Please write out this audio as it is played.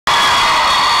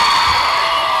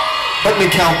Let me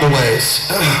count the ways.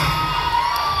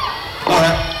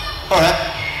 Alright.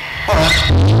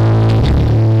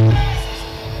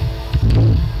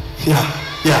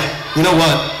 Yeah. You know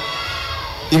what?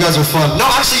 You guys are fun. No,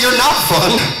 actually, you're not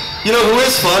fun. You know who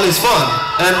is fun is fun.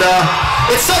 And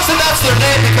it sucks that that's their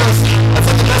name because that's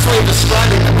like the best way of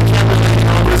describing them. We can't really,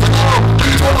 everybody's like, oh,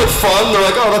 you're totally fun. They're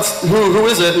like, oh, that's, who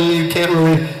is it? And you can't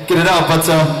really get it out. But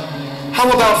how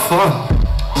about fun?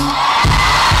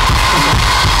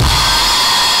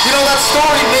 You know, that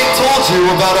story Nate told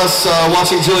you about us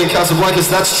watching Julian Casablancas,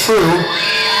 that's true.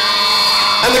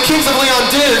 And the Kings of Leon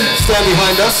did stand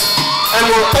behind us and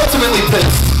were ultimately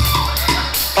pissed.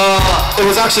 It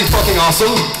was actually fucking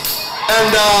awesome.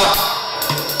 And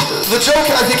the joke,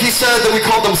 I think he said that we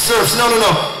called them serfs. No.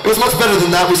 It was much better than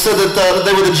that. We said that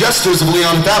they were the jesters of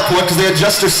Leon at that point because they had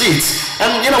jester seats.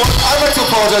 And you know what? I'd like to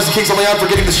apologize to Kings of Leon for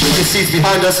getting the shitty seats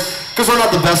behind us because we're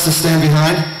not the best to stand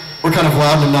behind. We're kind of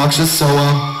loud and obnoxious, so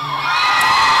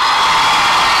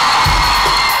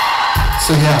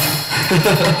yeah.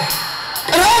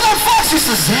 And all that fucks is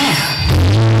the Zan.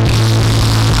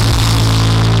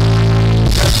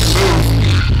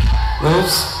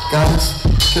 Those guys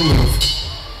can move.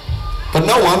 But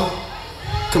no one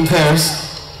compares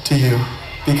to you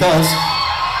because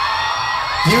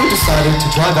you decided to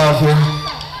drive out here.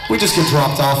 We just get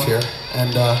dropped off here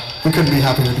and we couldn't be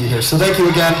happy to be here. So thank you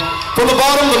again. From the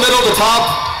bottom, the middle, the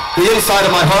top, the inside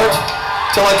of my heart,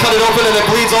 till I cut it open and it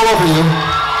bleeds all over you.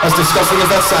 As disgusting as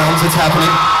that sounds, it's happening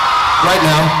right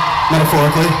now,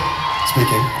 metaphorically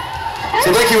speaking. So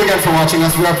thank you again for watching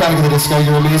us. We are Panic at the Disco.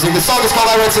 You're amazing. The song is called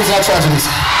Write Sins Not Tragedies.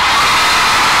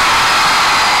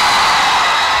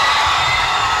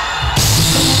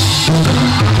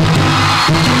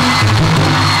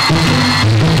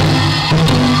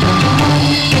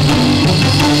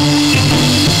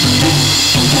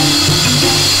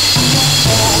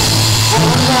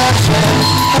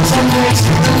 Some days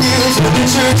to the news and the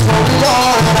church going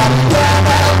on and I'm glad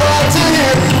I'm right to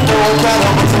hear no one can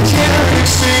almost hear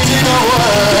exchanging our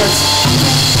words.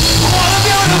 What a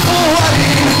beautiful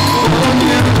wedding, what a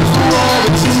beautiful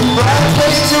wedding. She's a bright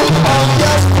place to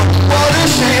yes, what a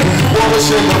shame the poor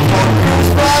girl's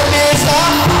bride is a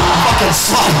fucking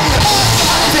slut.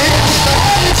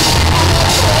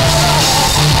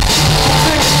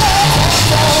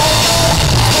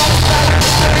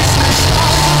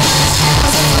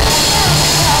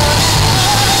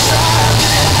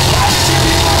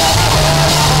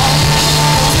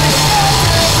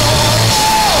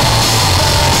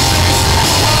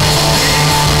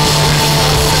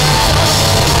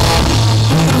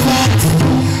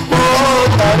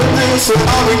 So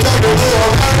I'll be taking a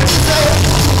little hurt today.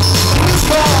 This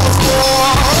calls for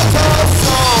a tough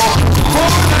song. Pour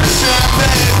the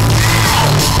champagne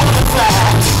on the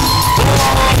flat.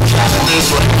 Oh, I'm this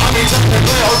way. I mean,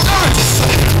 technically, I'll do it.